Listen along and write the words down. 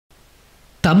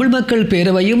தமிழ் மக்கள்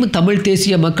பேரவையும் தமிழ்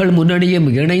தேசிய மக்கள் முன்னணியும்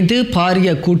இணைந்து பாரிய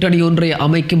கூட்டணி ஒன்றை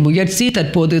அமைக்கும் முயற்சி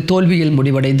தற்போது தோல்வியில்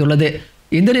முடிவடைந்துள்ளது.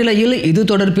 இந்த நிலையில் இது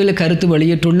தொடர்பில் கருத்து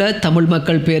வெளியிட்டுள்ள தமிழ்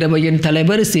மக்கள் பேரவையின்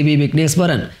தலைவர் சி வி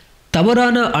விக்னேஸ்வரன்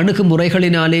தவறான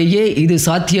அணுகுமுறைகளினாலேயே இது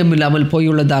சாத்தியமில்லாமல்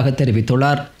போயுள்ளதாக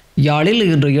தெரிவித்துள்ளார். யாழில்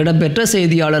இன்று இடம்பெற்ற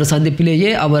செய்தியாளர்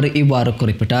சந்திப்பிலேயே அவர் இவ்வாறு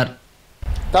குறிப்பிட்டார்.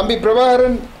 தம்பி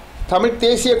பிரபாகரன் தமிழ்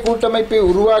தேசிய கூட்டமைப்பை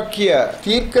உருவாக்கிய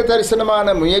தீர்க்க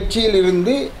தரிசனமான முயற்சியில்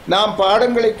இருந்து நாம்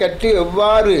பாடங்களை கற்று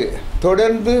எவ்வாறு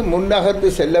தொடர்ந்து முன்னகர்ந்து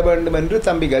செல்ல வேண்டும் என்று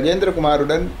தம்பி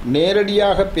கஜேந்திரகுமாருடன்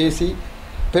நேரடியாக பேசி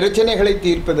பிரச்சனைகளை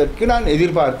தீர்ப்பதற்கு நான்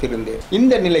எதிர்பார்த்திருந்தேன்.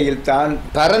 இந்த நிலையில் தான்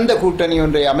பரந்த கூட்டணி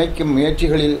ஒன்றை அமைக்கும்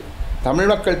முயற்சிகளில் தமிழ்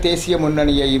மக்கள் தேசிய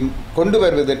முன்னணியையும் கொண்டு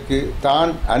வருவதற்கு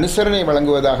தான் அனுசரணை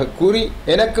வழங்குவதாக கூறி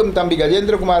எனக்கும் தம்பி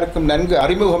கஜேந்திரகுமாருக்கும் நன்கு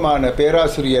அறிமுகமான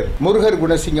பேராசிரியர் முருகர்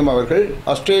குணசிங்கம் அவர்கள்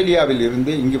ஆஸ்திரேலியாவில்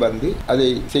இருந்து இங்கு வந்து அதை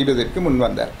செய்வதற்கு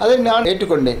முன்வந்தார். அதை நான்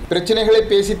ஏற்றுக்கொண்டேன். பிரச்சனைகளை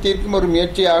பேசி தீர்க்கும் ஒரு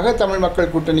முயற்சியாக தமிழ்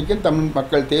மக்கள் கூட்டணிக்கும் தமிழ்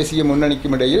மக்கள் தேசிய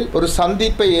முன்னணிக்கும் இடையில் ஒரு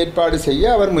சந்திப்பை ஏற்பாடு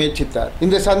செய்ய அவர் முயற்சித்தார்.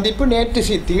 இந்த சந்திப்பு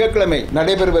நேற்று திங்கட்கிழமை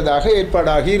நடைபெறுவதாக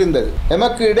ஏற்பாடாகி இருந்தது.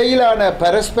 எமக்கு இடையிலான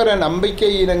பரஸ்பர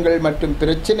நம்பிக்கை இனங்கள் மற்றும்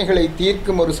பிரச்சனைகளை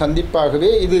தீர்க்கும் ஒரு சந்திப்பாகவே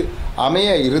இது அமைய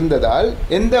இருந்ததால்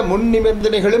எந்த முன்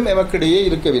நிபந்தனைகளும் எமக்கிடையே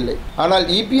இருக்கவில்லை. ஆனால்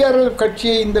இபிஆர்எல்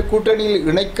கட்சியை இந்த கூட்டணியில்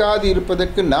இணைக்காது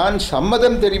இருப்பதற்கு நான்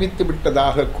சம்மதம் தெரிவித்து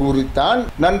விட்டதாக கூறித்தான்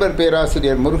நண்பர்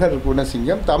பேராசிரியர் முருகர்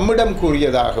குணசிங்கம் தம்மிடம்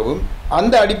கூறியதாகவும்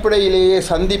அந்த அடிப்படையிலேயே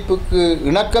சந்திப்புக்கு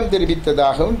இணக்கம்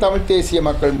தெரிவித்ததாகவும் தமிழ் தேசிய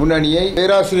மக்கள் முன்னணியை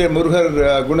பேராசிரியர் முருகர்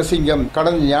குணசிங்கம்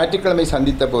கடந்த ஞாயிற்றுக்கிழமை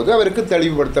சந்தித்த போது அவருக்கு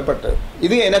தெளிவுபடுத்தப்பட்டது.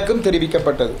 இது எனக்கும்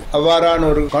தெரிவிக்கப்பட்டது. அவ்வாறான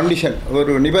ஒரு கண்டிஷன்,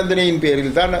 ஒரு நிபந்தனையின்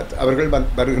பேரில் தான் அவர்கள்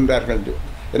வருகின்றார்கள் என்று.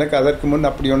 எனக்கு அதற்கு முன்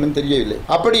அப்படி ஒன்றும் தெரியவில்லை.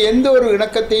 அப்படி எந்த ஒரு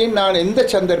இணக்கத்தையும் நான் எந்த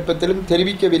சந்தர்ப்பத்திலும்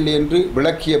தெரிவிக்கவில்லை என்று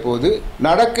விளக்கிய போது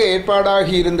நடக்க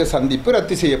ஏற்பாடாகி இருந்த சந்திப்பு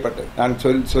ரத்து செய்யப்பட்டது. நான்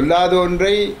சொல்லாத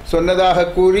ஒன்றை சொன்னதாக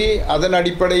கூறி அதன்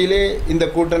அடிப்படையிலே இந்த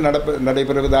கூட்டம்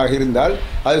நடைபெறுவதாக இருந்தால்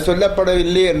அது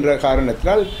சொல்லப்படவில்லை என்ற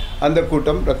காரணத்தினால் அந்த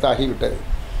கூட்டம் ரத்தாகிவிட்டது.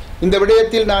 இந்த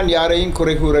விடயத்தில் நான் யாரையும்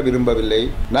குறை கூற விரும்பவில்லை.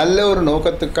 நல்ல ஒரு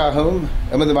நோக்கத்துக்காகவும்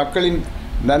எமது மக்களின்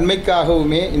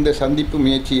நன்மைக்காகவுமே இந்த சந்திப்பு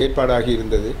முயற்சி ஏற்பாடாகி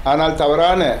இருந்தது. ஆனால்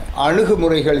தவறான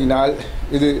அணுகுமுறைகளினால்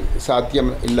இது சாத்தியம்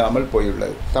இல்லாமல்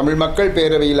போயுள்ளது. தமிழ் மக்கள்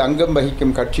பேரவையில் அங்கம்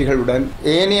வகிக்கும் கட்சிகளுடன்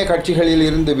ஏனைய கட்சிகளில்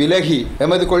இருந்து விலகி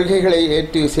எமது கொள்கைகளை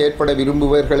ஏற்று செயற்பட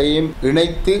விரும்புவர்களையும்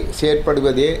இணைத்து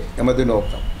செயற்படுவதே எமது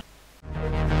நோக்கம்.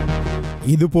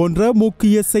 இது போன்ற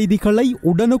முக்கிய செய்திகளை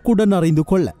உடனுக்குடன் அறிந்து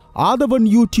கொள்ள ஆதவன்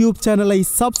யூடியூப் சேனலை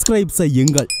சப்ஸ்கிரைப்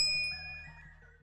செய்யுங்கள்.